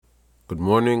Good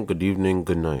morning, good evening,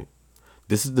 good night.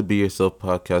 This is the Be Yourself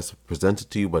podcast presented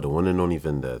to you by the one and only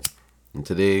Vendad. And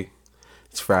today,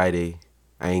 it's Friday.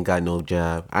 I ain't got no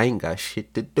job. I ain't got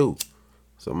shit to do.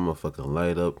 So I'm gonna fucking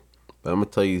light up. But I'm gonna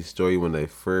tell you a story when I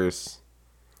first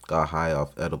got high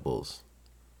off edibles.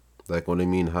 Like when I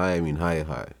mean high.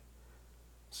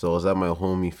 So I was at my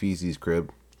homie Feezy's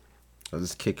crib. I was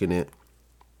just kicking it.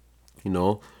 You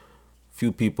know,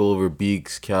 few people over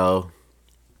Beaks, Cal,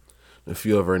 a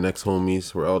few of our next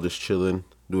homies were all just chilling,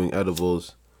 doing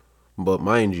edibles. But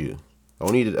mind you, I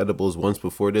only did edibles once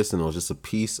before this, and it was just a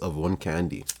piece of one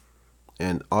candy.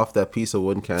 And off that piece of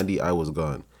one candy, I was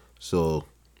gone. So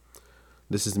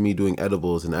this is me doing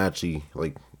edibles and actually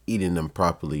like eating them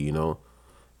properly. I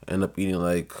end up eating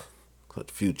like a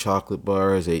few chocolate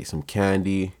bars, ate some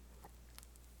candy,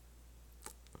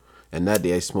 and that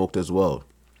day I smoked as well.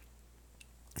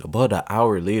 About an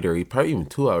hour later, probably even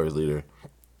 2 hours later,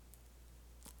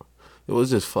 it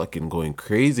was just fucking going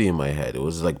crazy in my head. It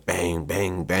was like bang,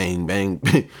 bang, bang, bang,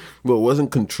 bang. But it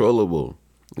wasn't controllable.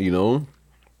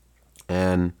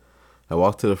 And I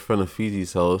walked to the front of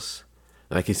Feezy's house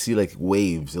and I can see like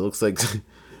waves. It looks like it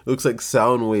looks like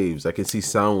sound waves. I can see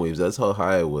sound waves. That's how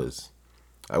high I was.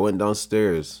 I went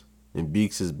downstairs in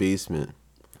Beaks' basement.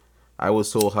 I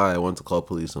was so high I wanted to call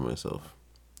police on myself.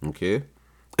 Okay?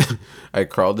 I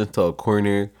crawled into a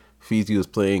corner. Feezy was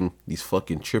playing these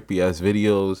fucking trippy ass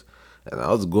videos. And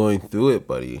I was going through it,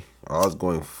 buddy. I was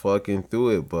going fucking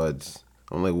through it, buds.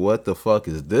 I'm like, what the fuck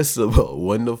is this about?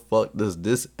 When the fuck does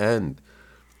this end?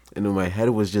 And then my head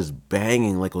was just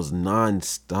banging like it was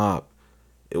non-stop.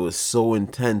 It was so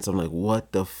intense. I'm like,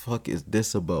 what the fuck is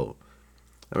this about?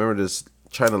 I remember just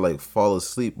trying to like fall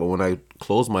asleep, but when I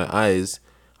closed my eyes,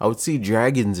 I would see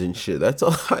dragons and shit. That's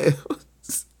all I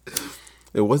was.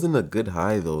 It wasn't a good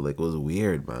high though. Like, it was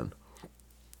weird, man.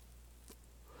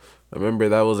 I remember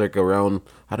that was like around,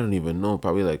 I don't even know,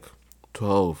 probably like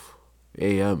 12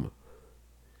 a.m.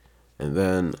 And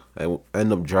then I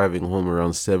end up driving home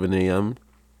around 7 a.m.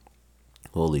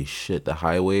 Holy shit, the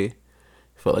highway.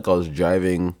 Felt like I was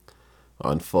driving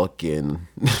on fucking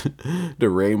the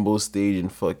rainbow stage in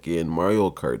fucking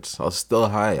Mario Karts. I was still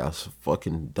high. I was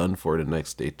fucking done for the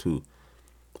next day too.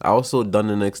 I also done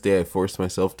the next day, I forced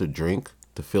myself to drink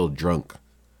to feel drunk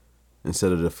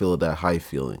instead of to feel that high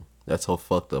feeling. That's how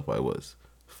fucked up I was.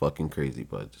 Fucking crazy,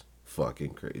 buds.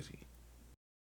 Fucking crazy.